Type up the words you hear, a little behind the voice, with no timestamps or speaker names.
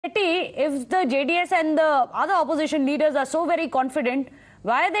If the JDS and the other opposition leaders are so very confident,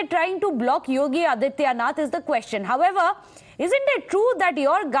 why are they trying to block Yogi Adityanath is the question. However, isn't it true that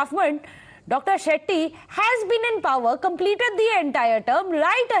your government, Dr. Shetty, has been in power, completed the entire term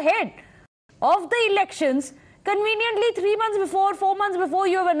right ahead of the elections, conveniently 3 months before, 4 months before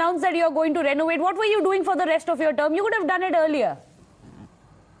you have announced that you are going to renovate? What were you doing for the rest of your term? You could have done it earlier.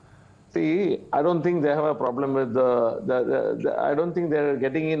 See, I don't think they have a problem with I don't think they're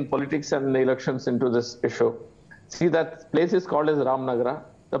getting in politics and elections into this issue. See, that place is called as Ramnagara.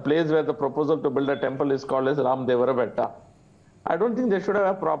 The place where the proposal to build a temple is called as Ramdevarabetta. I don't think they should have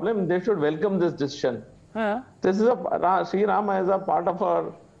a problem. They should welcome this decision. This is Sri Rama is a part of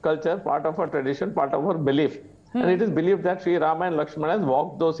our culture, part of our tradition, part of our belief. And it is believed that Sri Rama and Lakshmana has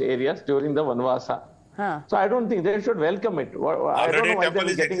walked those areas during the Vanvasa. So I don't think they should welcome it. I don't know why temple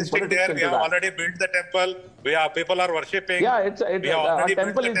is existing there. We have already built the temple. People are worshipping. Yeah, a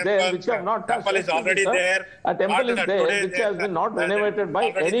temple is there which have not touched. Temple is already there. A temple is there which has been not renovated by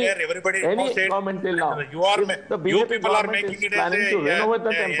any government till now. You people are making it as to renovate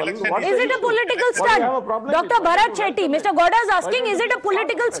the temple. Is it a political stunt? Dr. Bharat Shetty, Mr. Gowda is asking, is it a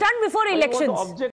political stunt before elections?